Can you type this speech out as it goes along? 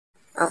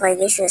Okay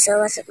guys,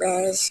 so what's up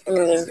guys?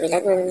 Ano yung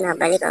vlog na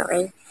nabalik,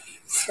 okay?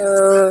 So,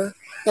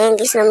 ngayon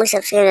guys na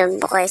mag-subscribe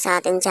po kayo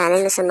sa ating channel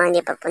na sa mga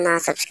hindi pa po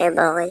na-subscribe,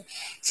 okay?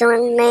 So,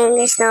 ngayon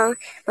guys, no,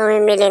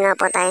 mamimili nga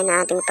po tayo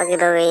na ating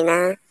pag-giveaway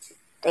na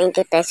 20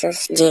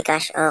 pesos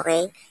gcash,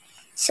 okay?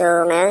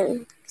 So,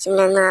 ngayon,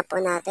 simulan nga po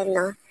natin,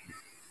 no?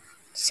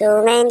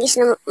 So, ngayon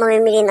guys, no,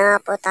 mamimili na nga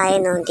po tayo,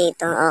 no,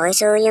 dito, okay?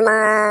 So, yung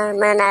mga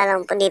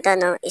mananalang po dito,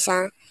 no,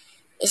 isa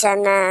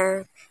na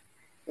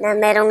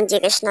merong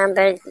Gcash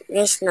number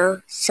guys,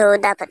 no. So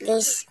dapat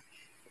guys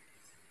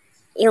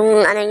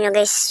yung ano nyo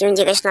guys, yung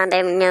Gcash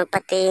number nyo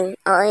pati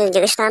yung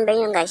Gcash number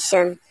nyo guys,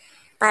 yun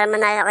para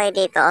manalo kayo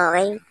dito,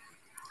 okay?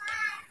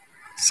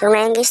 So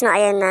ngayon guys, no,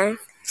 ayan na.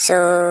 So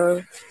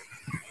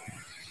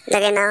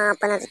lagay na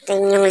nga pa natin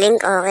yung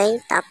link,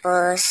 okay?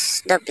 Tapos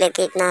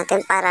duplicate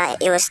natin para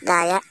iwas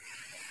daya.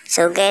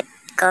 So get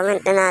comment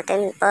na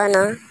natin po,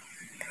 no.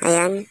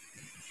 Ayan.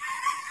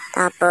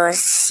 Tapos,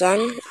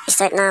 yan.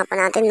 Start na pa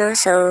natin, no?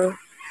 So,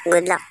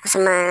 good luck sa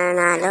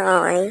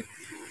mananalo, okay?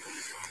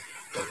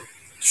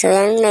 So,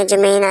 yan. Medyo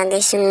may na,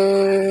 guys, yung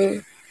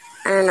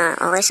ano na.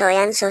 Okay, so,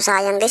 yan. So,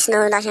 sayang, guys,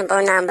 no? Wala siyang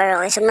phone number,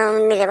 okay? So,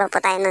 mamimili pa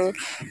tayo ng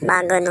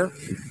bago, no?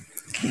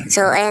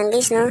 So, ayan,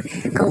 guys, no?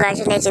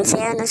 Congratulations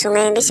sa'yo, no? So,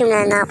 ngayon, guys, yung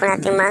nananalo po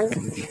natin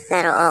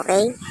maglaro,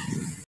 okay?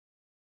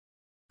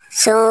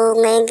 So,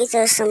 ngayon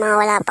guys, sa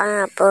mga wala pa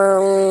nga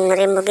pong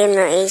Rainbow Game,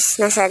 no, is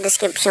nasa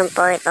description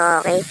po ito,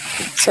 okay?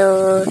 So,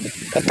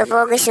 ito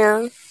po guys,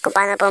 no, kung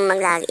paano po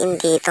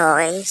mag-login dito,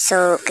 okay?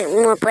 So,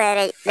 mo po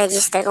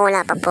register kung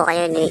wala pa po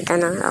kayo dito,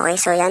 no? Okay,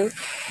 so yan.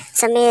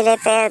 Sa may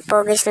referral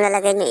po guys,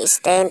 nalalagay nyo is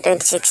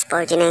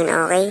 102649,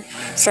 okay?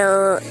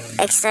 So,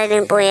 extra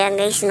din po yan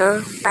guys,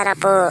 no? Para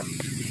po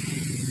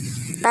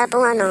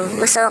ano,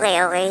 mas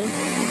okay, okay?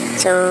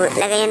 So,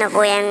 lagay nyo na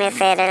po yung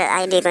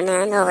referral ID ko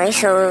na yan, okay?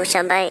 So,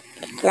 sabay,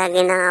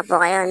 lagi na nga po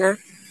kayo, no?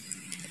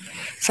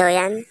 So,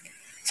 yan.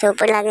 So,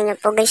 po lagi nyo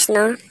po, guys,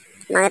 no?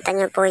 Makita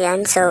nyo po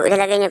yan. So,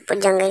 ilalagay nyo po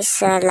dyan, guys,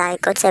 sa like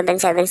code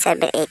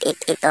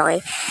 777888, okay?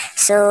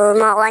 So,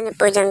 makakuha nyo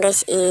po dyan,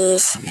 guys,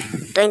 is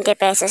 20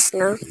 pesos,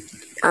 no?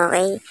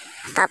 Okay?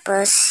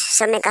 Tapos,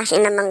 sa may cash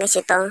in naman, guys,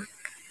 ito,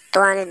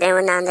 200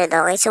 and 100,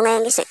 okay? So,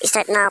 ngayon, guys,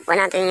 start na po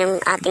natin yung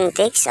ating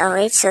tricks,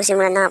 okay? So,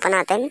 simulan na po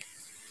natin.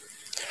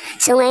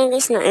 So ngayon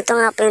guys, no, ito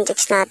nga po yung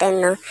text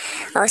natin, no.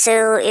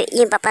 So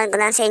yung papalag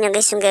ko lang sa inyo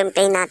guys yung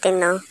gameplay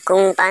natin, no,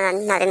 kung paano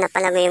natin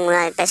napalago yung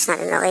mga test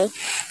natin, okay?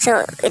 So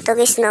ito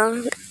guys,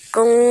 no,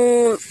 kung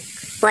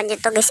want nyo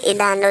to guys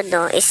i-download,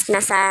 no, is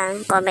nasa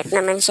comment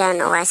naman siya,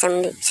 no, kaya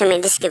sa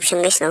may description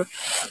guys, no.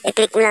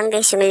 I-click mo lang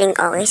guys yung link,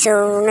 okay?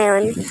 So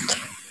ngayon,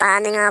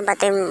 paano nga ba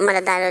tayo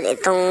madadownload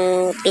itong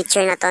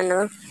picture na to,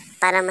 no,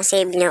 para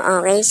ma-save nyo,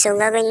 okay? So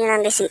gagawin nyo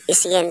lang guys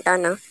is-yan to,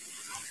 no.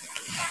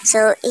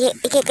 So,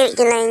 i-click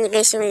nyo lang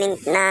guys yung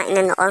link na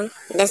inano ko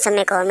dyan sa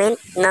may comment,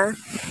 no?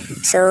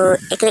 So,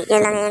 i-click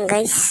nyo lang yan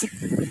guys.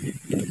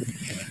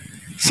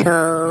 So,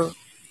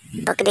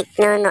 pag-click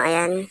nyo, no,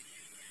 ayan.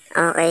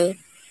 Okay.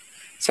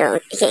 So,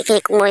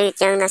 i-click mo ulit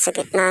yung nasa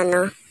gitna,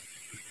 no?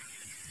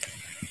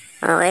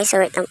 Okay, so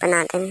wait lang pa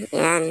natin.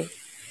 Ayan.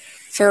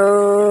 So,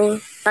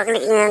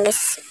 pag-click nyo lang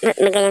guys,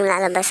 may ganyang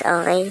lalabas,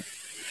 okay?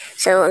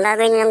 So, ang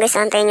gagawin nyo guys,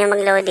 antayin nyo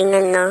mag-loading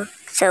nun, no?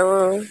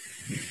 So,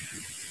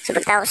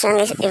 pagtapos yan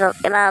guys,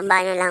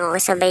 ibababa nyo lang ako.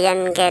 Sabay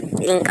yan, get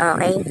link,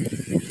 okay?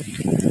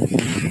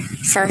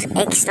 So,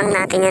 X lang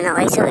natin yan,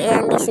 okay? So,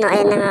 ayan guys, no,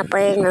 ayan na nga po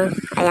yun, no?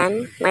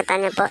 Ayan, makita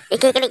nyo po.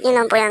 I-click nyo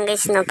lang po yan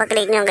guys, no?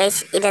 Pag-click nyo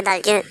guys,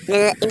 idadal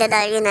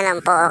na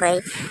lang po,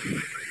 okay?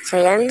 So,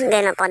 yan,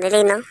 ganyan po,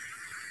 delay, no?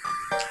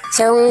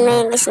 So,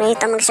 ngayon guys,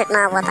 ito mag-start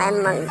na po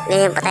tayo.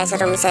 Ngayon pa tayo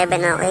sa room 7,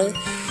 okay?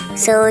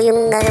 So,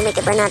 yung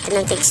gagamitin pa natin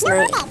ng tricks,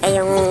 no?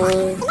 Ay, yung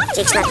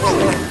tricks natin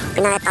na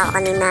pinakita ko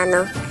kanina,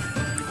 no?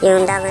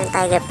 Yung Dragon and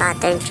Tiger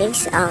pattern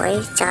tricks, okay?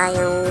 Tsaka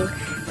yung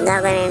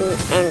Dragon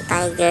and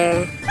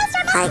Tiger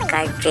high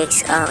card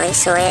tricks, okay?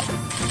 So,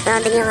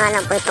 panoodin nyo nga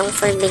lang po itong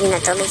full video na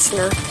to guys,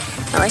 no?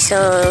 Okay, so,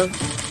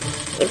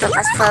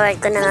 ipapass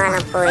forward ko na nga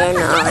lang po yan,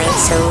 no? Okay,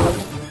 so,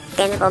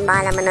 kaya na po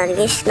bahala manood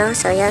guys, no?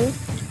 So, yun.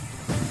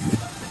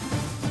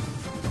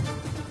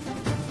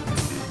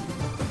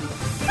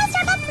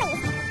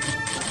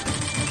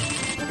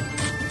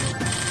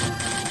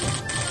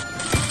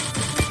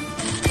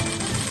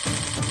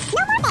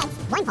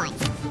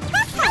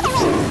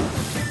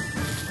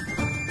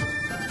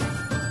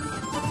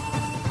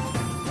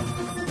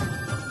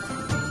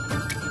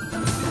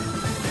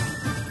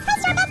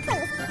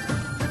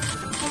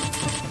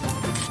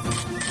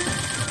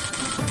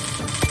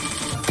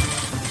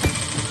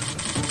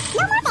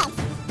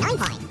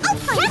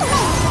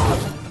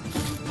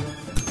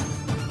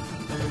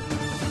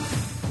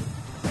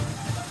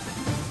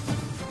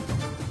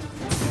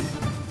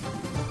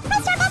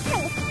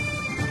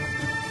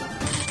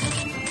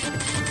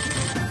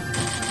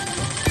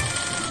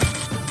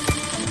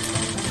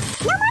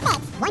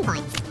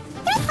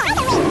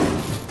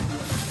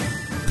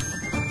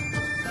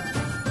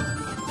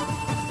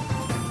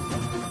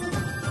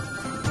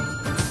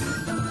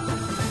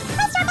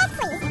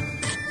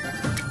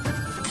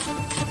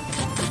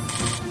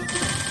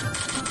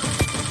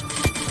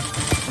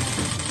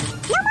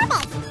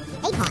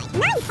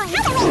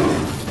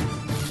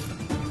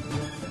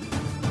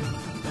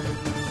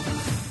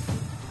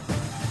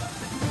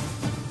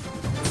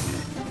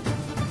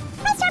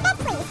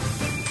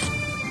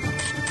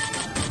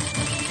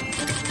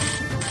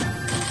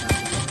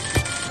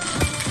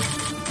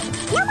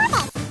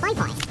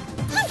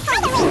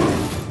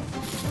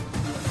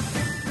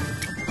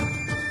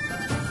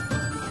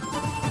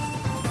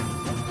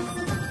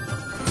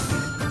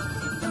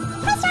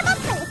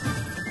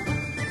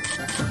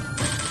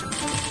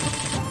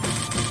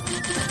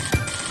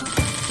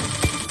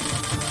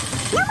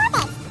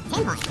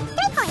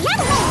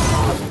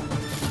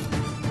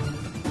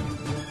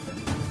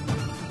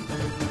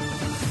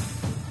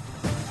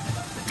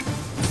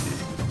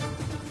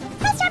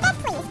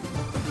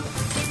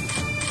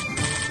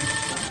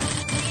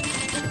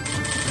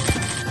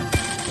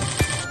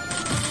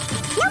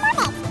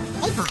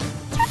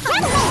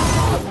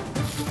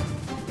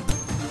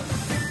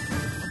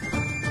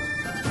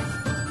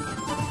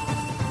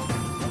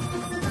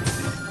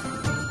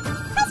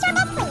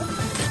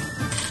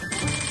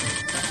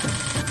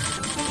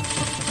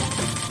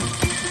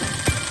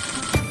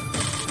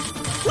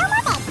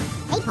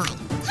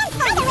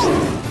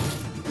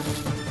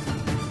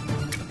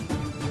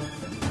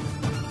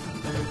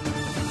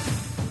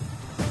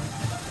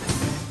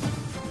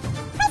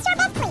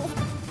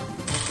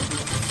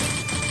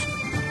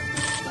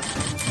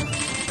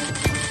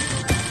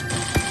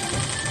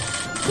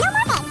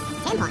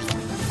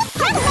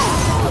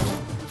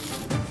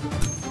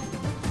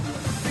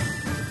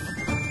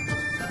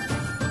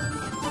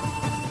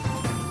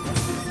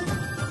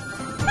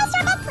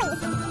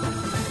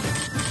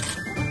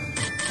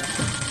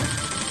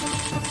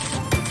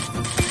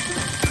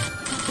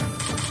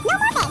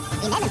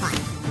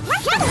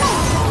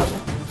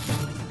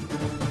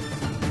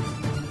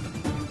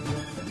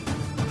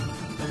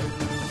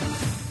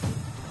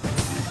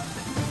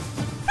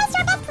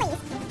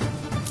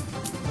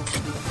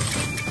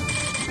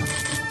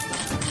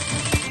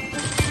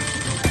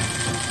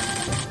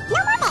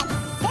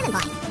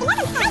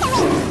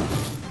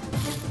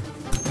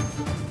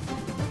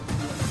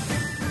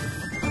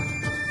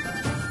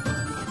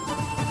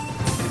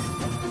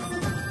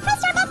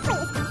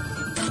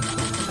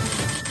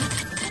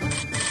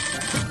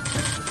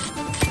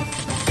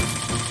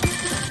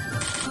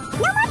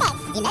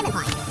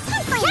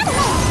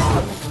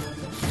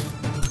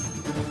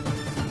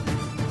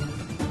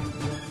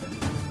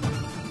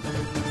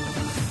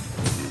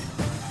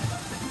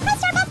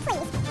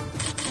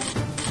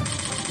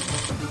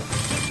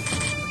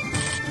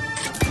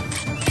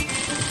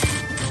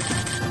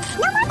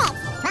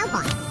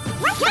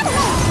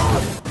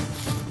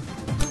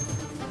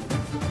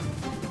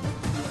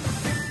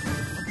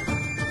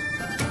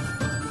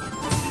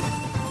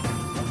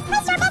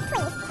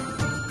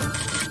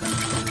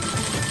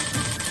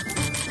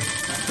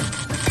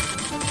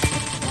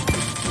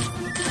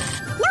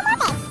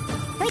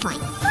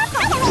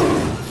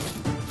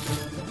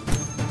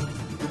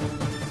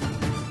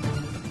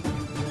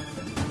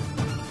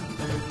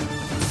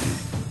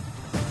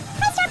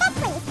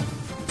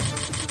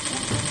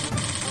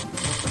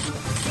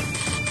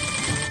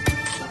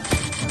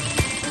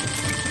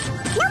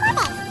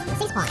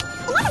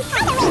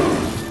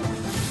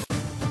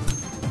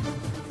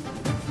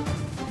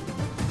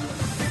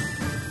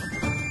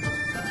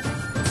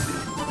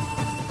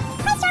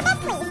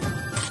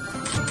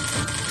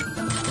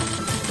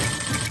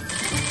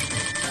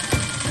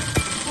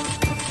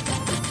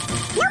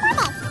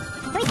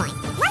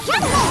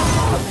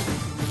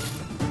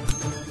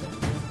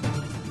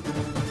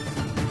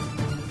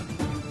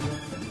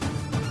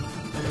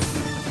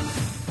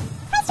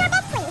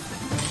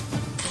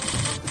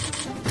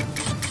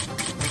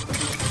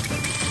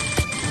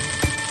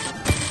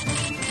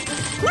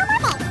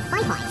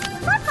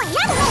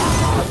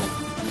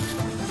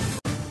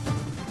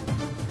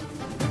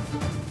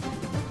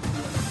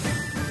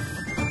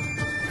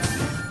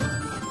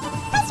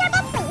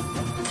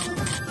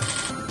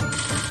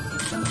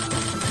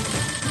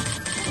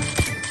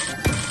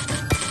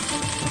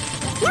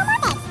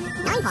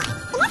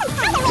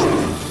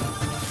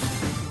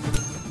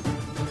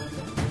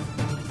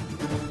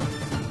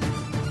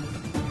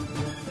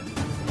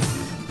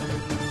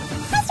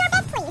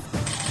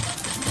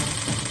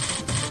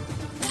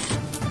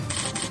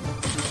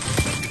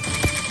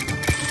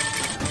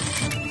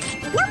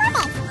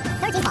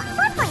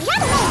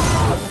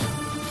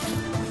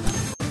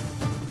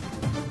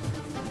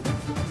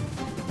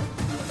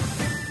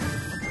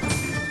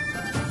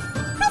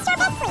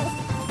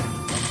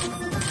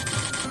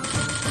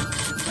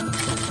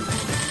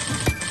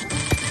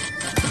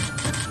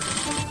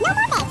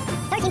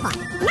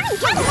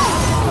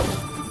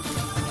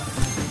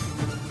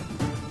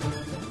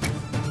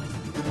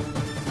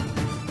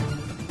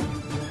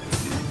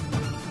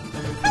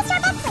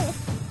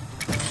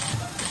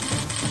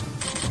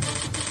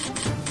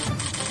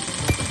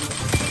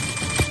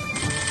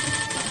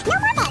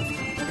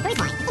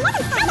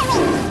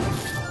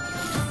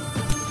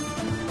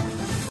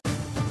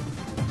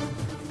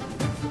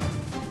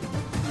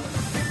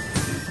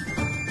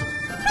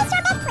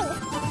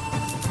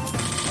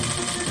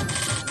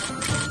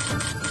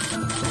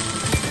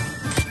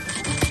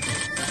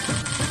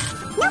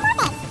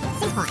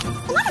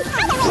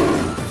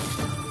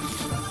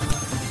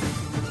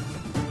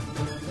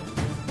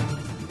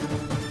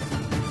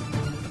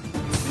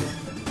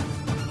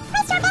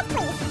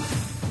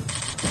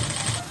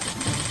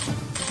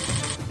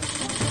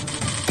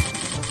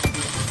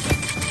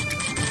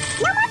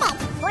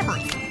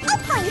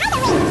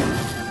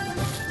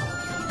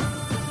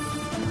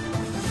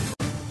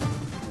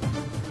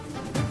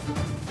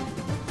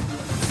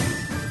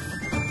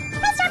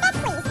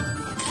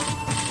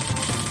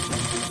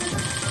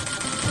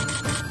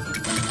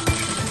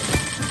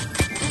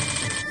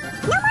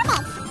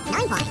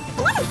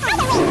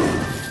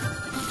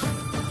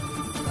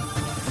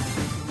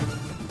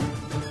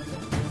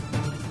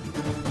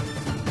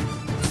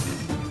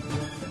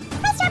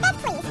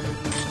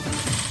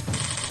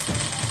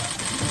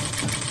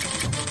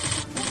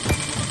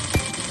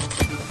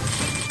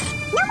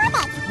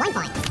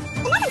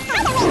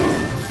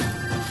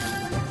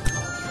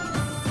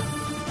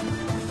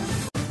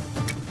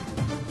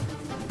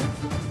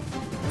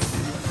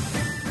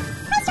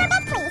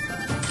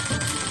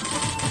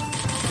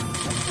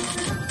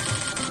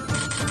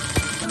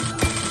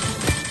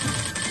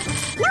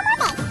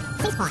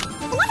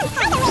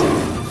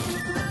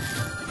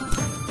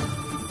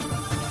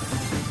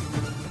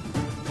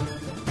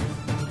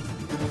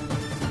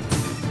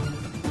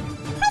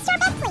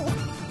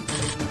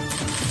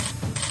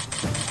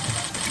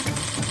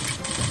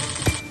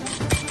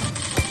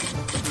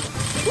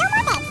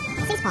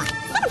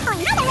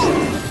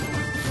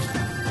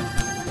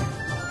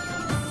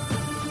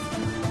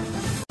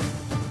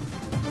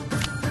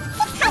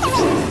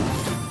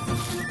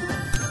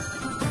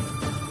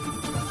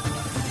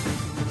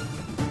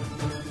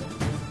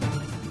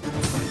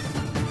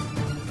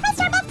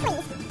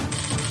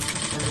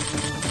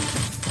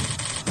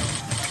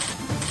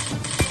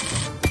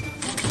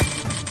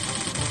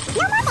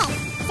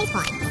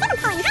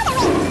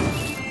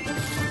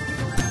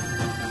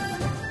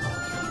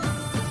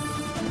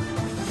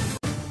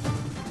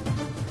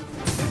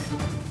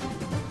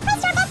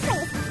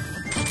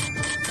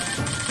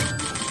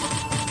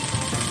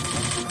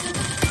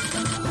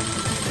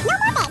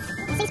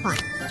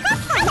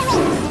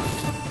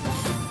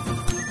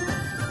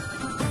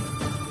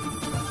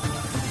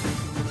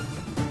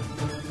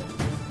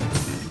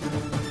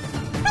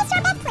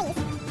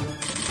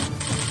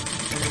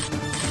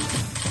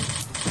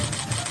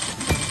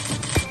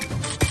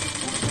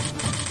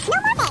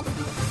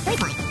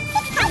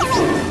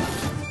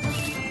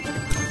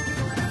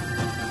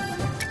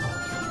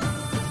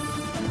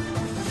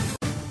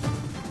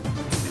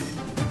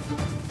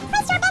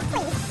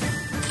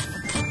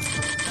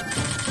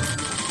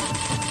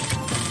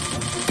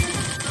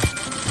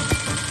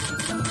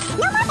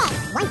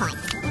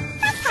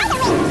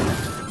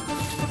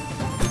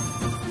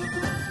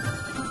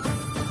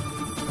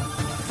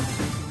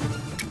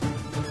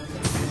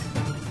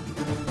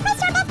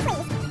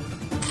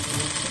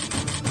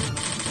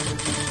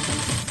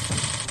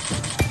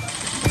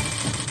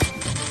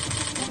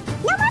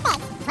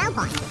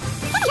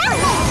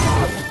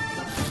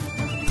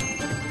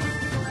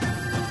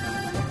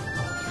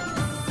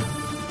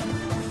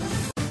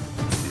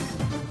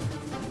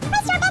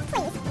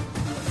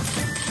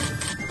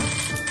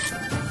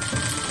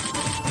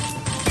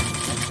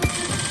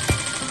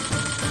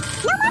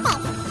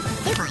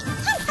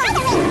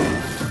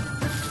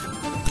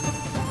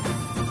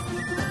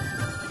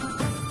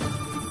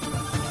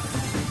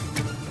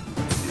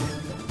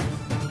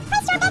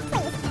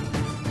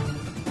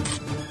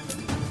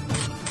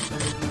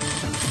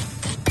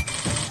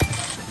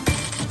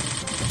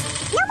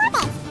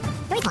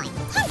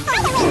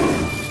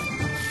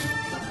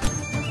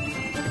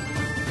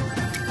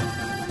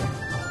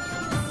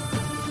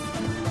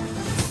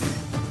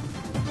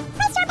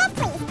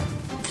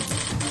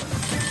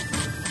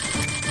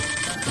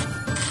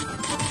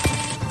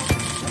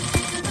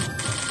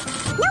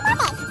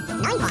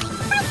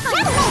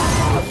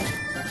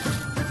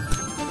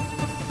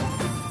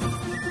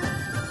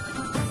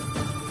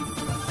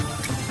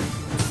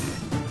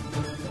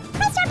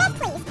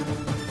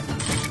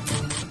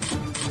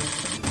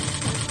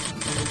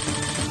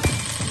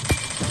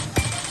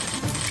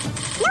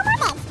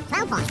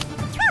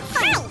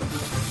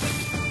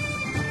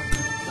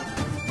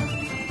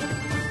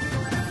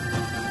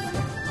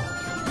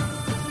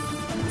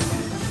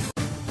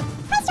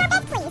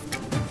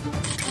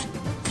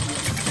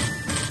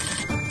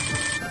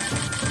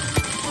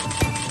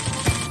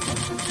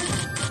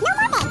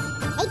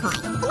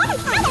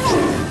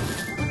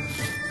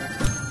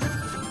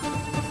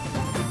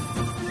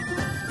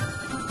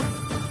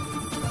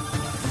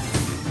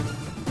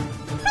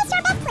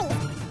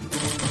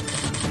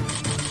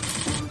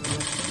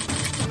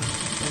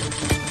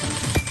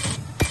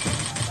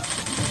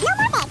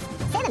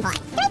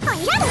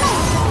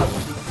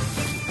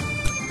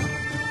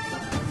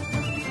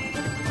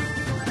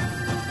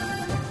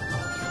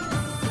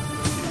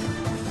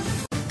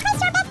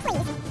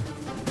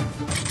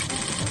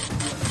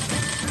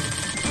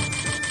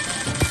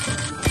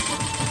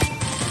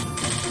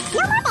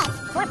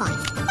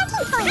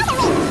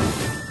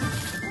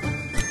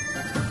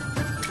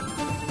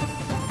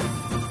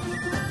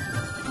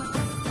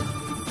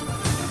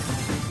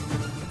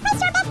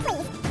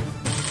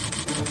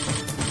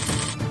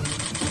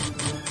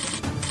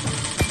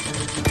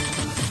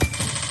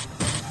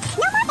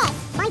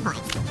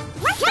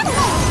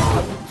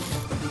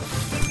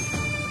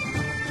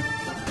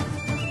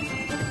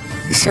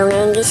 So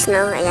ngayon guys,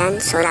 no,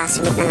 ayan, so last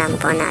bit na lang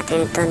po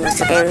natin ito, no,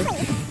 sabi,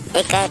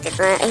 kahit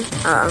ito na,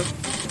 oo.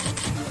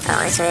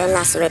 Okay, so yun,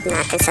 last bit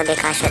natin, sabi,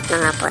 Cashout na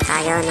nga po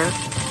tayo, no,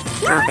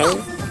 okay.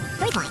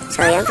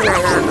 So yan, panalo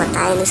nga po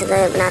tayo, no, sa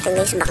gawin natin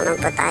guys, back lang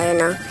po tayo,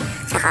 no,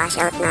 sa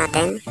Cashout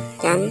natin,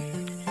 yan.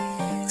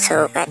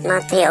 So, kahit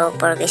mga 3 o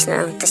 4 guys,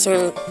 no, tapos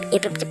yung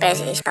 50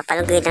 pesos,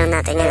 papalagay lang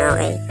natin yan,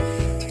 okay.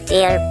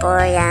 Tier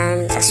 4 yan,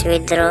 tapos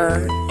withdraw,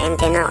 and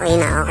then okay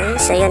na, okay.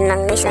 So yun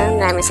lang guys, no?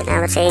 Maraming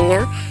salamat sa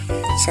inyo.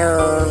 So,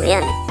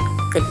 yun,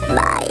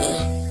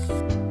 goodbye.